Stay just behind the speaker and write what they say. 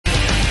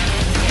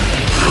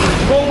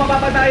Kung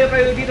mapapadayo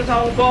kayo dito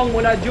sa Hong Kong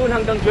mula June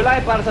hanggang July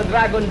para sa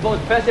Dragon Boat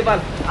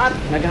Festival at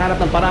naghahanap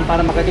ng paraan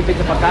para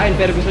makatipid sa pagkain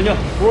pero gusto nyo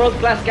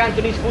world-class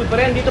Cantonese food pa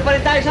rin, dito pa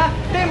rin tayo sa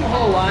Tim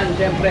Ho Wan,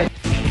 siyempre.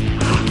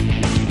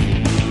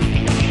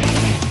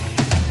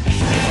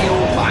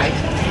 Siumai.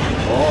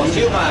 Oh,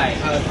 siumai.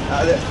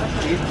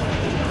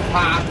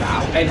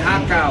 Hakao. And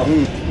hakao.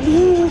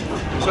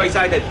 So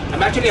excited. I'm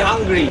actually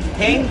hungry.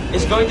 Heng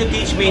is going to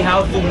teach me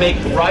how to make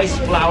rice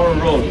flour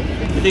roll.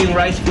 Ito yung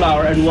rice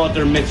flour and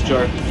water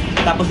mixture.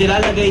 Tapos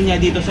nilalagay niya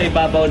dito sa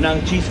ibabaw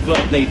ng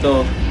cheesecloth na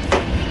ito.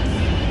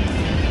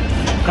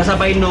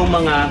 Kasabay nung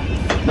mga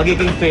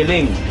magiging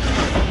filling.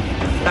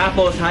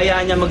 Tapos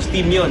hayaan niya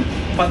mag-steam yun.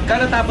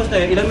 Pagka natapos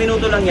na yun, ilang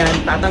minuto lang yan,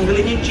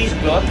 tatanggalin yung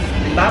cheesecloth.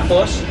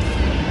 Tapos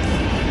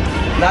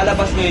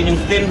lalabas ngayon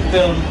yung thin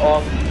film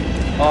of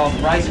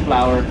rice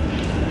flour.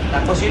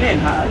 Tapos yun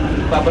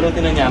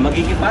babalutin na niya.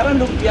 Magiging parang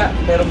lumpia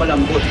pero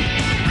malambot.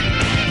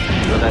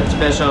 So that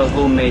special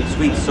homemade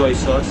sweet soy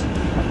sauce,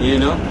 you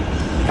know?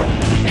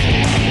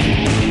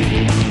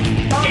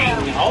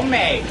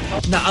 Homemade!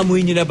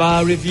 Naamoy niyo na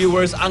ba,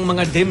 reviewers, ang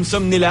mga dim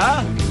sum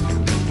nila?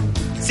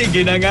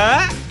 Sige na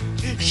nga!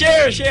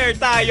 Share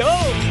tayo!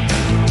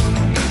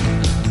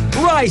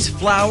 Rice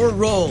flour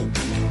roll.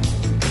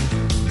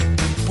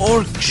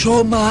 Pork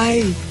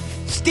siomai.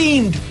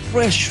 Steamed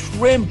fresh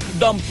shrimp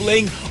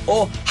dumpling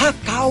o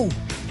hakao.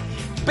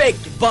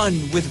 Baked bun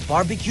with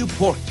barbecue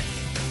pork.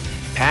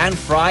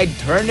 Pan-fried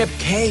turnip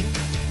cake.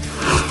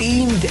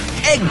 Steamed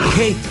egg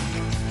cake.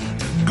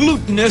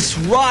 Glutinous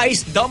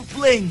rice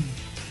dumpling.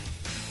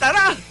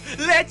 Tara,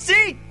 let's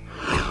eat!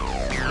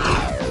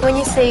 When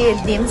you say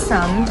dim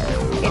sum,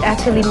 it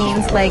actually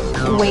means like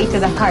way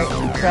to the heart,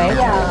 right?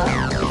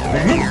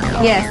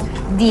 Yeah. Yes.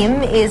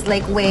 Dim is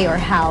like way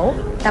or how.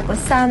 Tapos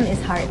sum is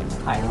heart.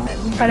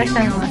 Para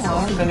siyang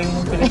masawa. Galing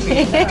mong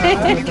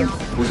Pilipina.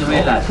 Puso mo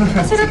yung lahat.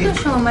 Masarap yung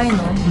siomai,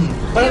 no?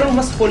 Parang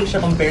mas full siya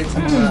compared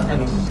sa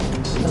mga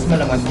mas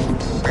malaman mo.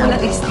 Wala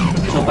taste.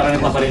 So parang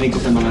napaparinig ko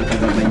sa mga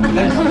kagabay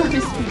nila.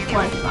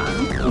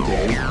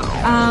 Okay.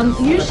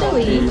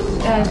 Usually,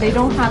 they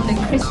don't have the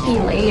crispy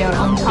layer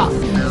on top.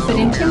 But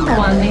in Tim Ho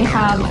Wan, they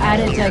have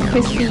added a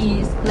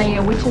crispy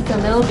layer, which is a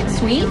little bit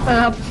sweet.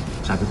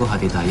 Sabi ko,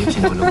 hati tayo.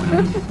 Sinolo mo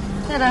namin.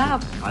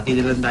 Sarap. Hati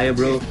na lang tayo,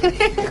 bro.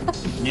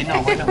 Hindi na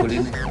ako nahuli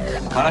na.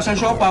 Para sa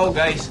siopaw,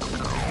 guys.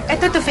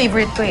 Ito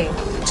favorite ko eh.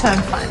 Chang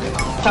fan.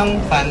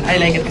 Chang fan. I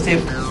like it kasi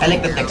I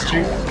like the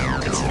texture.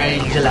 It's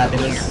very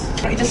gelatinous.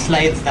 It just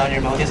slides down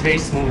your mouth. It's very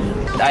smooth.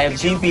 I have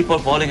seen people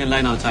falling in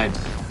line outside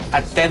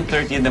at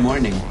 10:30 in the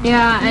morning.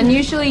 Yeah, and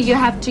usually you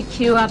have to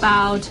queue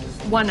about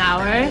 1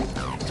 hour.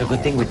 It's a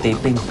good thing we're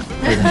taping.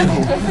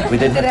 We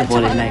didn't have to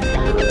fall in line.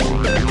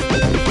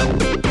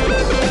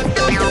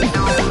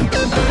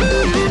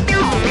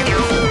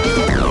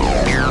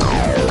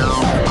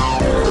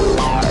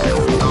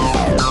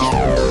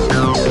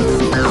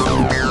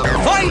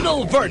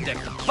 Final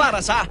verdict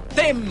para sa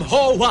Tim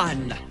Ho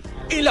Wan.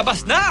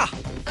 Ilabas na!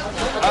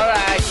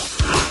 Alright.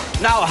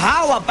 Now,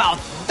 how about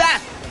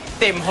that,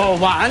 Tim Ho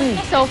Wan?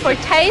 So for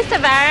taste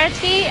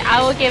variety,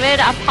 I will give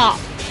it a pop.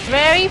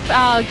 Very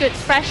good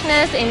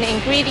freshness in the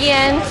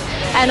ingredients,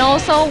 and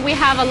also we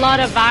have a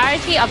lot of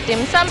variety of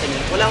dim sum.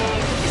 Walang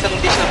isang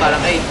dish na parang,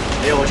 ay,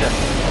 ayoko siya.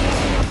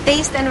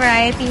 Taste and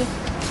variety,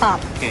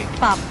 pop. Okay.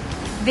 Pop.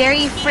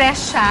 Very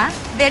fresh siya.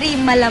 Very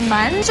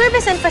malaman.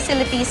 Service and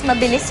facilities,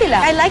 mabilis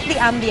sila. I like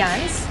the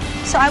ambience.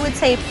 So I would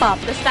say pop.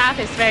 The staff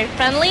is very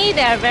friendly.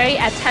 They are very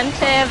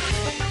attentive.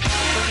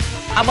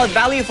 How about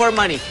value for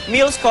money?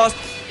 Meals cost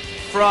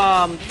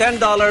from $10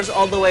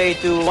 all the way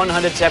to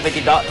 $170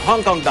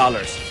 Hong Kong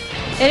dollars.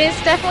 It is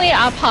definitely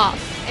a pop.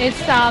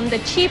 It's the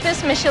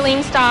cheapest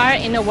Michelin star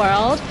in the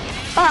world.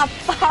 Pop,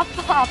 pop,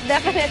 pop.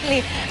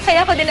 Definitely.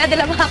 Kaya ko din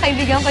adala mga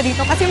kaibigan ko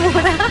dito kasi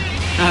mura.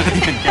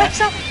 Nakakatipid ka?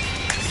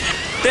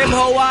 Tim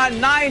Ho Wan,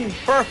 9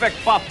 perfect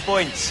pop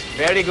points.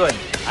 Very good.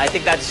 I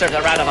think that deserves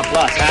a round of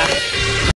applause, huh?